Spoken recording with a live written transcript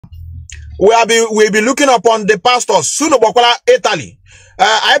we'll be looking upon the pastors soon. Italy,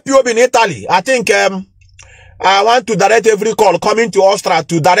 IPOB in Italy. I think I want to direct every call coming to Austria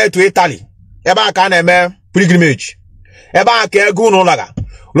to direct to Italy. Eba can pilgrimage. Eba ke guno laga.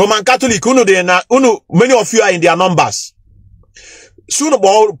 Roman Catholic many of you are in their numbers. Soon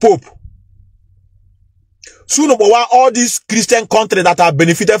about Pope. Soon about all these Christian countries that have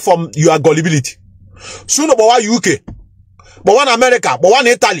benefited from your gullibility. Soon about UK. But one America, but one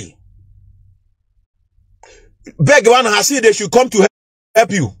Italy. Beg one has said they should come to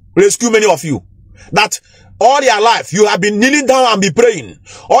help you, rescue many of you. That all your life you have been kneeling down and be praying.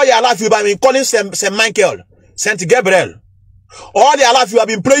 All your life you have been calling Saint Michael, Saint Gabriel. All your life you have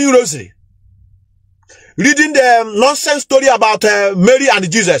been praying rosary. Reading the nonsense story about Mary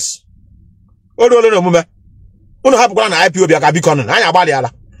and Jesus. Oh no. Uno have gone IPOB akabiconon. Anya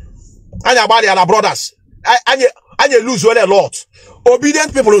badiala brothers. Anya lose well a lot.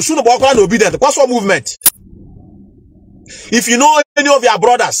 Obedient people soon walk around obedient. What's our movement? If you know any of your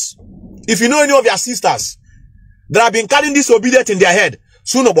brothers, if you know any of your sisters that have been carrying this obedient in their head,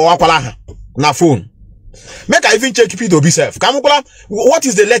 soon walk around na phone. Make I even check P2B self. What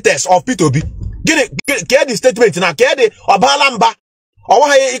is the latest of P2B? Get the statement now. Get the Obalamba. Or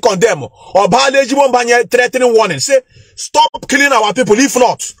why he condemn or Banya threatening warning. Say stop killing our people. If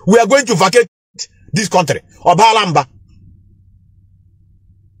not, we are going to vacate this country. Or Balamba.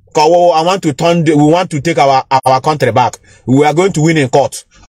 I want to we want to take our country back. We are going to win in court.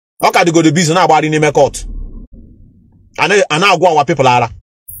 How can they go to business now about in court? And now go our people are.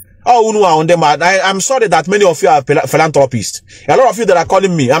 Oh, no, on them. I'm sorry that many of you are philanthropists. A lot of you that are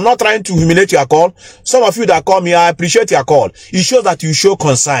calling me, I'm not trying to humiliate your call. Some of you that call me, I appreciate your call. It shows that you show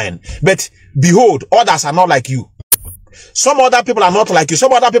concern. But behold, others are not like you. Some other people are not like you.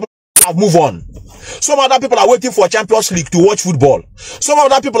 Some other people have moved on. Some other people are waiting for Champions League to watch football. Some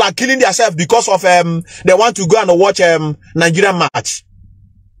other people are killing themselves because of they want to go and watch Nigerian match.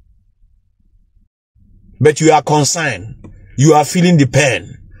 But you are concerned. You are feeling the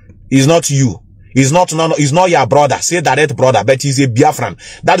pain. It's not you. It's not your brother. Say direct brother, but he's a Biafran.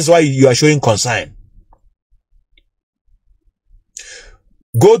 That is why you are showing concern.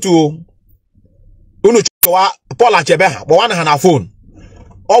 Go to Paul and Chebeha, but one hand a phone.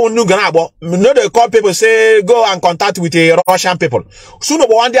 Oh, no, they call people, say, go and contact with a Russian people. Soon,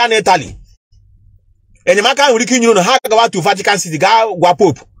 one day in Italy. And the man can really you know how to go to Vatican City, go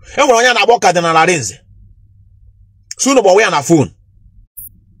Pope. And when you're about Cardinal Arenze. Soon, about we on a phone.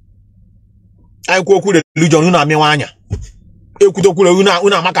 I go to the religion, una mewanya.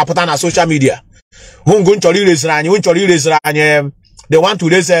 Una makapota na social media. They want to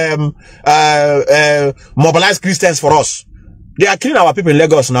raise mobilize Christians for us. They are killing our people in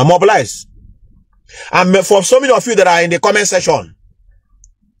Lagos now. Mobilize. And for so many of you that are in the comment section,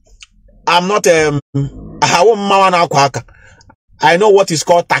 I'm not I know what is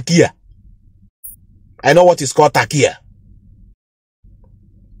called takia. I know what is called takia.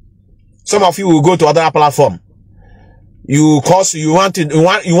 Some of you will go to other platform. You want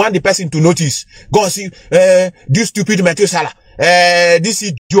the person to notice. Go and see this stupid Methuselah. This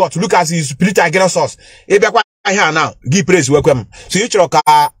idiot. Look at his spirit against us. Now give praise, welcome. So you choke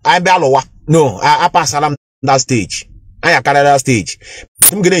no, I pass around that stage. I carry that stage.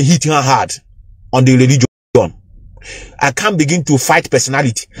 I'm gonna hit her hard on the religion. I can't begin to fight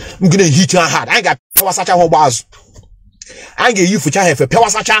personality. I'm gonna hit her hard. I got power such a whole bars. I get you for a power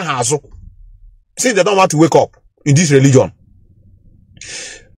such a house. Since they don't want to wake up in this religion.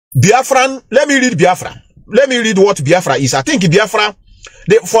 Biafran, let me read Biafra. Let me read what Biafra is. I think Biafra,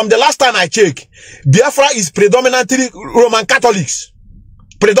 from the last time I checked, Biafra is predominantly Roman Catholics.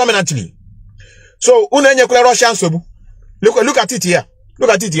 Predominantly. So, Russian sobu. Look at it here. Look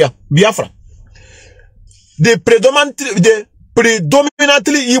at it here. Biafra. The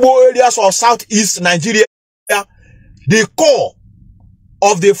predominantly Igbo areas of Southeast Nigeria, the core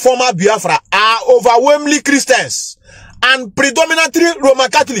of the former Biafra are overwhelmingly Christians and predominantly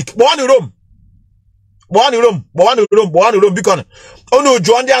Roman Catholic. Born in Rome. Because oh no,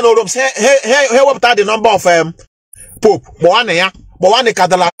 John Dian Rome say hey what the number of Pope. Born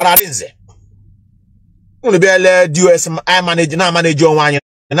Cardinal Arenze. Only be US I manage one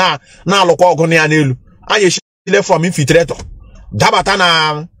na look ogoni anelu. And you from infiltrator.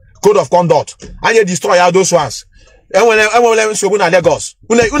 Dabatana code of conduct. And you destroy all those ones. And when so na Lagos.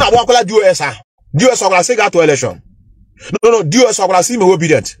 Una walk like US US will say got to election. No, US will see me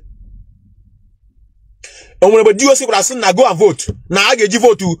obedient. And when the US will say na go and vote. Now I give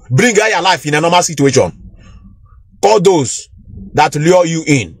vote to bring your life in a normal situation. Call those that lure you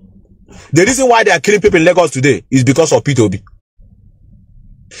in. The reason why they are killing people in Lagos today is because of P2B.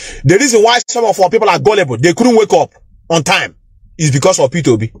 The reason why some of our people are gullible, they couldn't wake up on time, is because of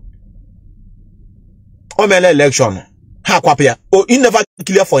P2B. Omele election. Oh, he never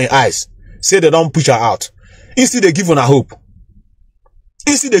clear for your eyes. Say they don't push her out. Instead, they give her hope.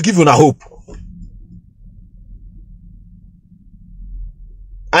 Instead, they give her hope.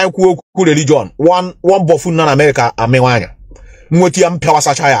 I'm cool religion. One buffoon in America, Amewanya. Mwetiam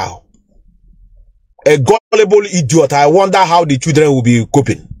Pawasachaya. A gullible idiot. I wonder how the children will be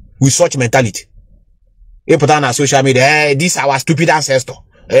coping with such mentality. They put on social media, hey, this our stupid ancestor.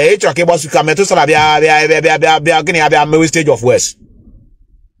 Hey, it's okay, boss, you can Methuselah be stage of West.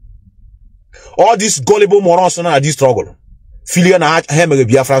 All these gullible morons are this struggle. Filion and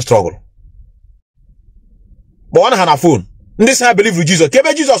Biafra struggle. But one hand a phone. This I believe with Jesus.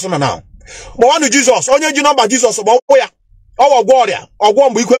 Kebe Jesus now. But one with Jesus. Only you know about Jesus. But where? Our warrior. Our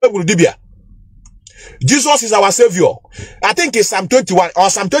one we will dibia. Jesus is our savior. I think it's Psalm 21 or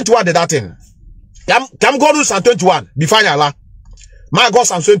Psalm 21 that thing. Come go to Psalm 21. Be final. My God,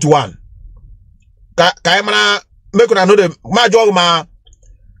 Psalm 21. Kaimana make una know the my job ma.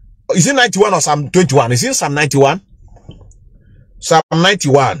 Is it 91 or Psalm 21? Is it Psalm 91? Psalm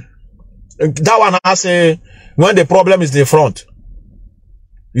 91. That one I say when the problem is the front,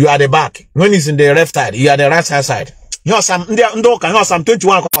 you are the back. When it's in the left side, you are the right side. You know Psalm 21 or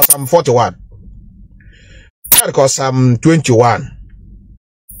Psalm 41. Because Psalm 21.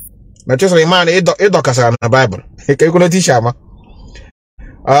 But just man, it does in the Bible. You can teach him.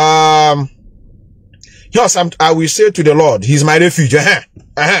 Yes, I will say to the Lord, He's my refuge.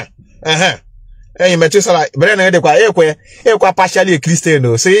 Hey, Methuselah, but partially a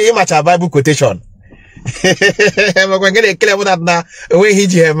Christian. See, he much a Bible quotation. I'm going to get clear with that now.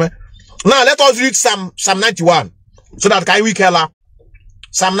 Now let us read Psalm 91, so that can we kill her?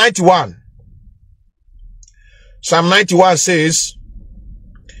 Psalm 91. Psalm 91 says,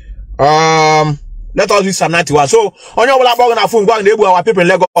 let us read Psalm 91. So, on your phone, go and enable our people in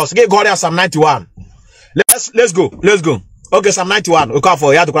Lagos. Get God Psalm 91. Let's go. Okay, Psalm 91. Okay,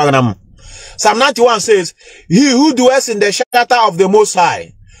 for you to Psalm 91 says, He who dwells in the shelter of the Most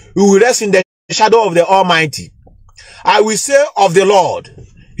High, who will rest in the shadow of the Almighty. I will say of the Lord,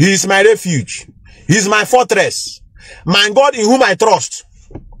 He is my refuge. He is my fortress, my God in whom I trust.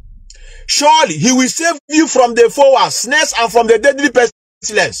 Surely He will save you from the foes, snares, and from the deadly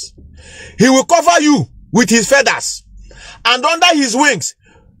pestilence. He will cover you with His feathers, and under His wings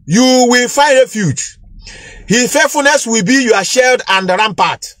you will find refuge. His faithfulness will be your shield and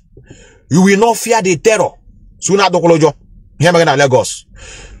rampart. You will not fear the terror. Lagos.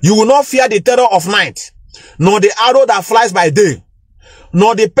 You will not fear the terror of night, nor the arrow that flies by day,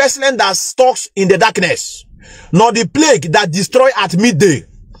 nor the pestilence that stalks in the darkness, nor the plague that destroys at midday.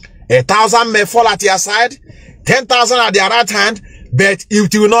 1,000 may fall at your side, 10,000 at their right hand, but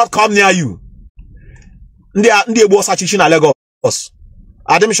it will not come near you. Lagos.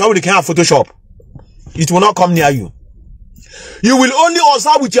 Adam show we can have Photoshop. It will not come near you. You will only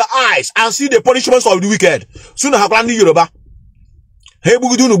observe with your eyes and see the punishments of the wicked. Soon Haklandi Yoruba. Hey,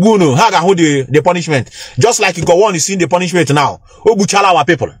 Bugudunu, the punishment. Just like you go on, is seeing the punishment now. Obuchala our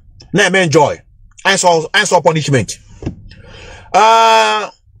people. Now enjoy. Answer punishment.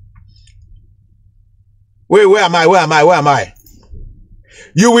 Where am I?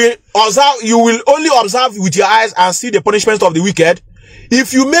 You will only observe with your eyes and see the punishment of the wicked.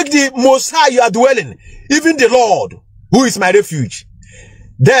 If you make the Most High your dwelling, even the Lord, who is my refuge,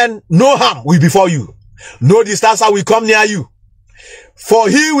 then no harm will befall you. No disaster will come near you. For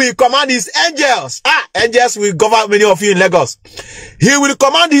He will command His angels. Angels will govern many of you in Lagos. He will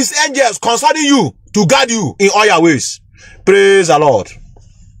command His angels concerning you to guard you in all your ways. Praise the Lord.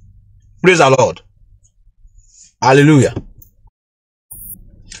 Praise the Lord. Hallelujah.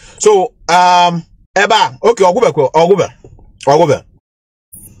 So, okay, Ogube.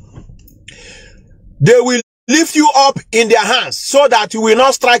 They will lift you up in their hands so that you will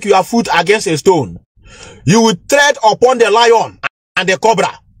not strike your foot against a stone. You will tread upon the lion and the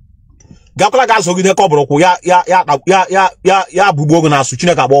cobra.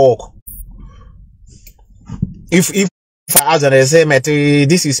 If I ask and they say,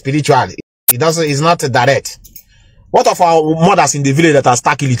 this is spiritual, it's not direct. What of our mothers in the village that are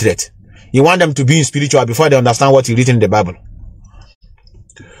stark illiterate? You want them to be in spiritual before they understand what is written in the Bible.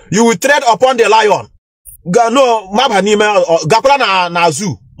 You will tread upon the lion. No, Gapla na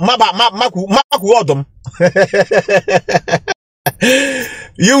zoo.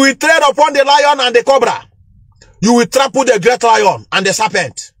 You will tread upon the lion and the cobra. You will trample the great lion and the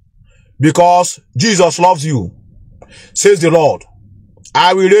serpent. Because Jesus loves you, says the Lord.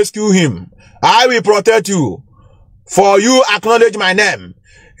 I will rescue him. I will protect you. For you acknowledge my name.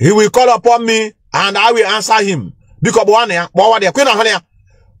 He will call upon me and I will answer him. Because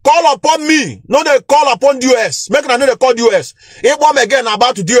call upon me, not they call upon the US. Make no they call the US. If one again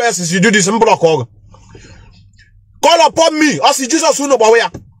about the US is you do this block. Call upon me, as Jesus who know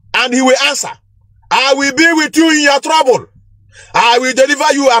where, and he will answer. I will be with you in your trouble. I will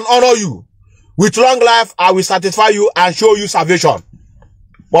deliver you and honor you. With long life, I will satisfy you and show you salvation.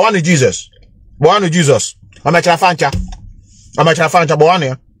 But one is Jesus. But one is Jesus. I'm a chafancha. But one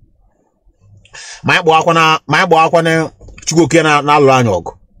here. My boy, Chukokena na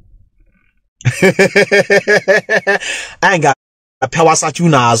Lanyog. I ain't got a power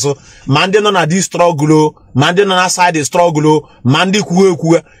satuna so Mande na this struggle, Mande na side the struggle, Mande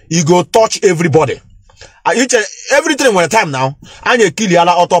kue, you go touch everybody. Everything when time now, and you kill your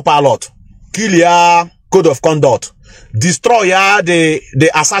autopilot, kill your code of conduct, destroy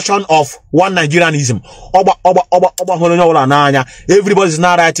the assertion of one Nigerianism. Everybody's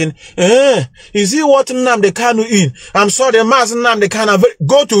now writing, is it what Nnamdi Kanu in? I'm sorry, Mazi Nnamdi Kanu.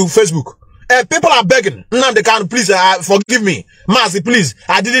 Go to Facebook. People are begging, Nnamdi Kanu, please forgive me. Mazi, please,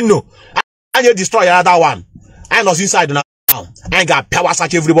 I didn't know. I need destroy another one. I'm not inside now. I ain't got power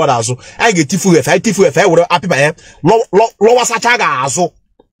such everybody also. I get tifu if I would happy by lower such also.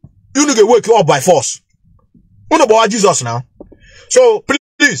 You need to work you up by force. You know about Jesus now. So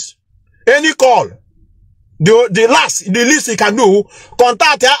please, any call, the least you can do,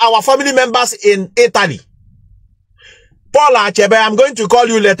 contact our family members in Italy. Paula Chebe, I'm going to call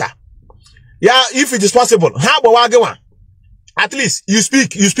you later. Yeah, if it is possible. How about at least you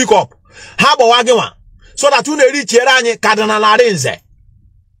speak up. How about so that you reach here Cardinal Arenze.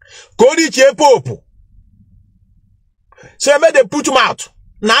 Go reach here Pope. So may they put them out.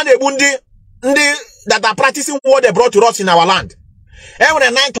 Now they bundi that are practicing what they brought to us in our land.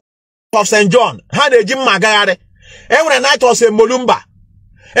 Every night of St. John, how they Jim Magare. Every night of St. Molumba.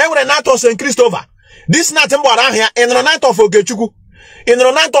 Every night of St. Christopher. This night around here in the night of Ogechuku. In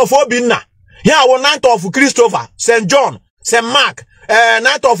the night of Obinna. Here our night of Christopher, St. John, St. Mark,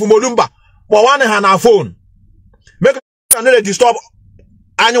 night of Molumba. But one hand our phone. Make another disturb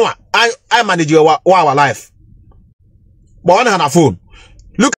annual. I manage our life. But one hand our phone.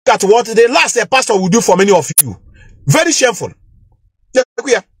 Look at what the last pastor will do for many of you. Very shameful. Let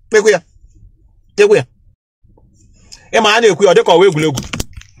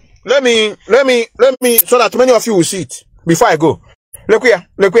me so that many of you will see it before I go. Look here,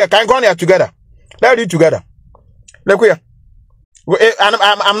 can go on here together. Let's read together. Look here.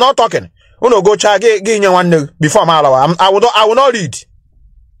 I'm not talking. Uno go try give one before my hour. I will not read.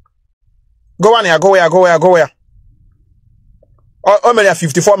 Go on here, go where. How many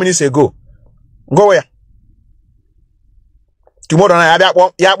 54 minutes ago? Go where? Tomorrow night, I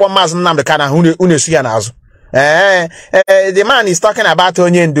want Mazi Nnamdi Kanu who see an house. The man is talking about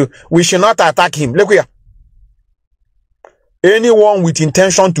Onyendu. We should not attack him. Look here. Anyone with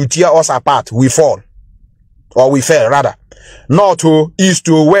intention to tear us apart, we fall. Or we fail, rather. North to, east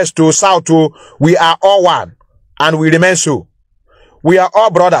to, west to, south to, we are all one. And we remain so. We are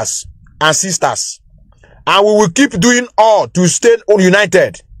all brothers and sisters. And we will keep doing all to stay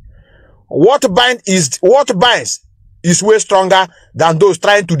united. What binds is way stronger than those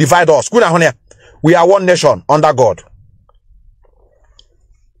trying to divide us. We are one nation under God.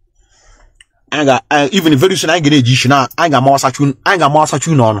 Even very soon I get a jishna, I got more such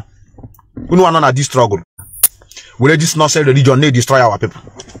on. We know another this struggle. Will this not say religion, they destroy our people.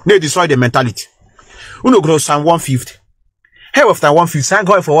 They destroy the mentality. We know grow Psalm 150. Hey, after 150, I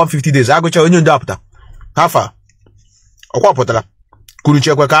go for 150 days. I go to Union Doctor. How far? Okwa potala. Kunu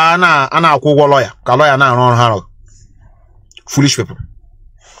chekwe ka ana akwụgwọ lawyer. Ka lawyer na arụ ha. Foolish people.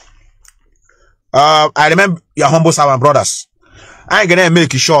 I remember your humble servant brothers. I ain't gonna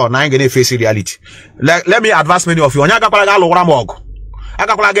make sure I ain't gonna face reality. Let me advise many of you. Onya gakwala ga lugura mog.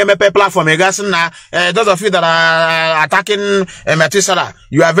 Agakwala ga mepe platform e gas na those of you that are attacking Methuselah,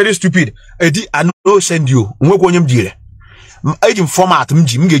 you are very stupid. I no send you. Nwekwo onyem dire. Ejim format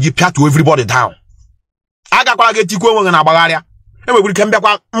mji mgeji pia to everybody down. Agakwala ga tikwe onwe na agbagharia. Enweburi ke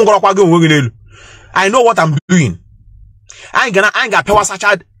mbiakwa mgorokwa ga onwe gị n'elu. I know what I'm doing. I ain't gonna power such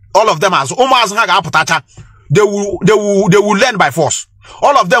all of them as almost ha ga aputacha. They will learn by force.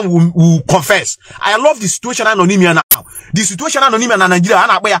 All of them will confess. I love the situation anonymia now. The situation anonymia in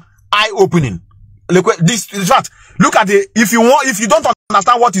Nigeria eye opening. Look at this fact. Look at the if you don't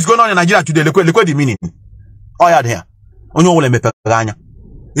understand what is going on in Nigeria today, look at the meaning. Oh yeah, there.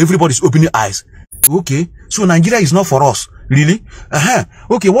 Everybody's opening eyes. Okay, so Nigeria is not for us. Really?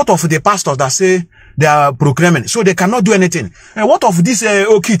 Okay, what of the pastors that say they are proclaiming, so they cannot do anything? And what of these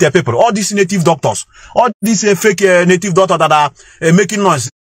Okite people, all these native doctors, all these fake native doctors that are making noise?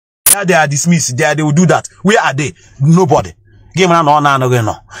 they are dismissed. They will do that. Where are they? Nobody. Give me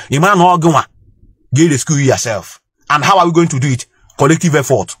no. You man no go. Get rescue yourself. And how are we going to do it? Collective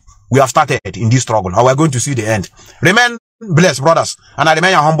effort. We have started in this struggle. And we are going to see the end. Remain blessed, brothers. And I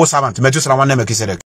remain your humble servant. Methuselah.